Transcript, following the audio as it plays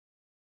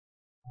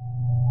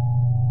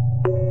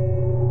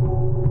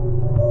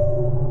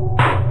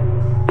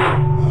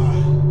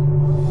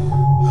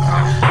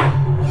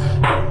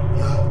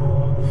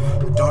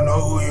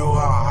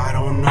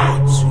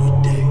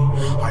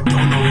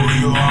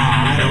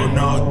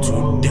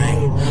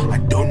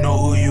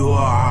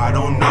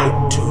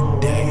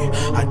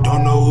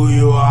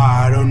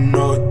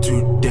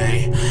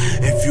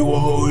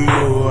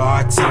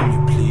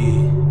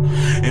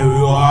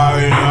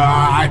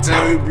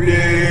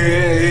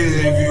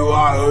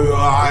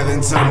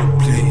then tell me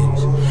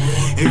please.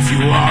 If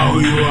you are who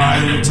you are,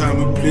 then tell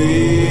me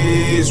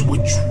please.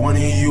 Which one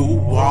of you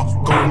are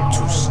going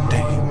to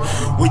stay?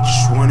 Which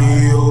one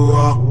of you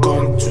are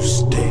going to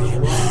stay?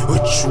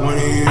 Which one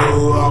of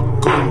you are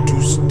going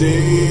to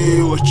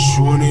stay? Which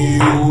one of you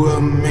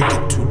will make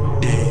it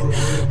today?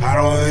 I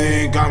don't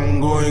think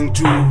I'm going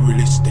to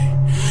really stay.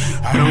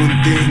 I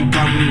don't think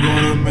I'm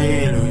gonna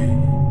make it.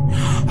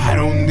 I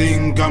don't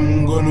think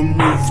I'm gonna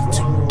move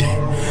today.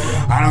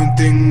 I don't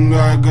think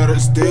I gotta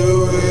stay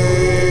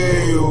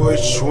away.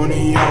 Which one of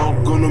y'all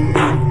gonna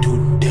move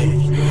today?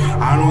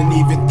 I don't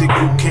even think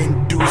you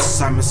can do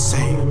Simon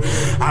say.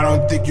 I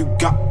don't think you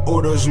got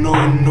orders, no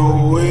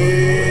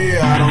way.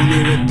 I don't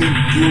even think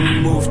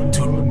you move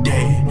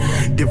today.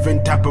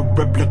 Different type of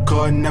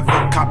replica,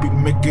 never copy,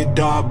 make it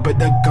up. But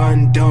the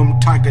Gundam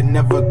Tiger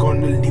never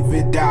gonna leave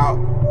it out.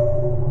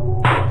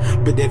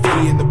 But if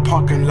he in the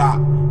parking lot,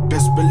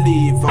 best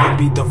believe I'll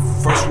be the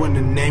first one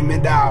to name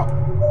it out.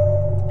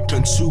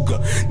 Tensouga,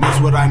 that's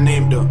what I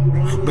named her.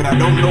 But I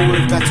don't know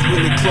if that's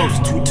really close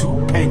to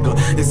Topanga.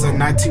 It's a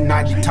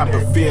 1990 type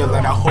of feel,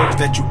 and I hope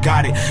that you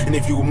got it. And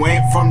if you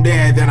ain't from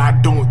there, then I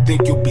don't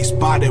think you'll be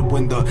spotted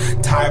when the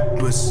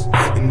typists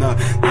and the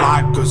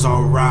lockers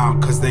are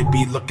around. Cause they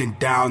be looking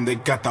down, they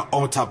got their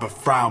own type of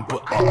frown.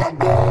 But I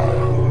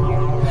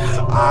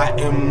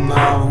am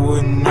not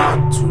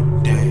winner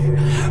today.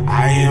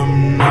 I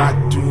am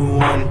not the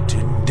one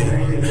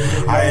today.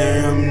 I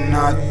am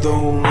not the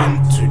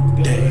one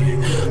today.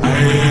 I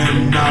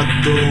am not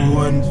the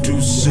one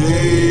to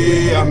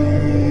say.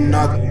 I'm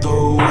not the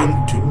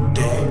one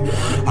today.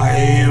 I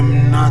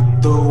am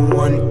not the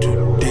one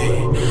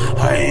today.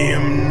 I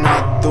am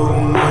not the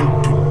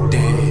one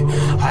today.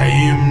 I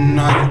am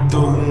not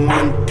the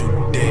one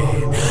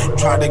today.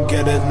 Try to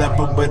get a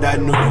leopard, but I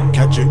know you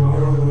catch it.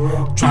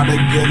 Try to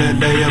get a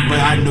layer, but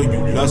I know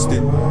you lost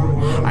it.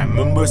 I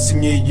remember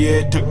senior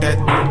year, took that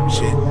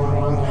shit.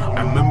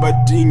 I remember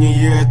junior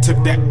year,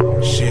 took that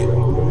shit.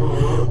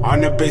 On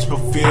the baseball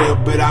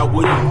field, but I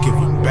wouldn't give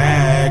him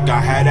back. I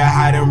had to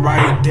hide him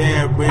right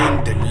there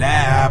in the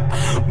lab.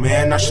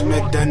 Man, I shouldn't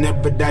have done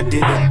it, but I did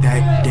it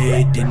that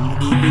day.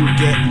 Didn't even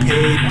get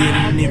paid,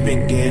 didn't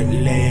even get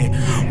laid.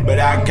 But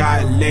I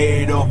got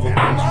laid over.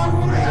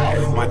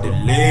 My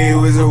delay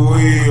was a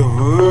way of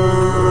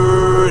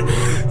hurt.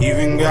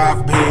 Even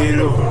got paid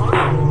over.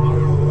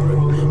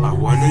 I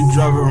wanna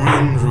drive a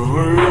Range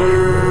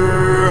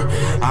Rover.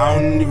 I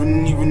don't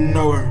even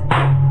know her.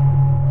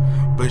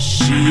 But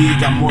she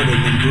got more than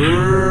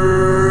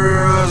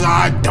numbers.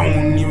 I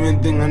don't even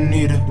think I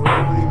need her.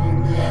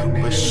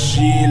 But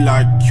she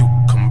like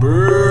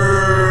cucumber.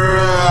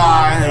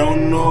 I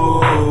don't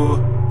know.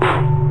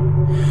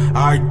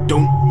 I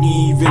don't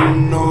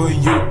even know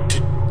you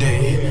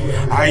today.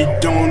 I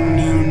don't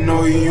even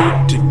know you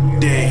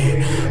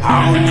today.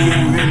 I don't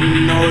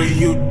even know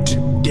you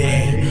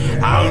today.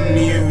 I don't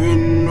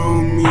even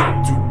know me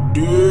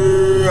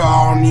today. I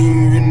don't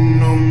even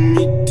know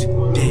me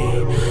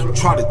today.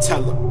 Try to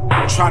tell her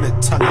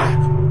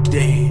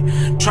today.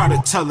 Try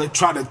to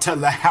tell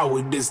her how it is.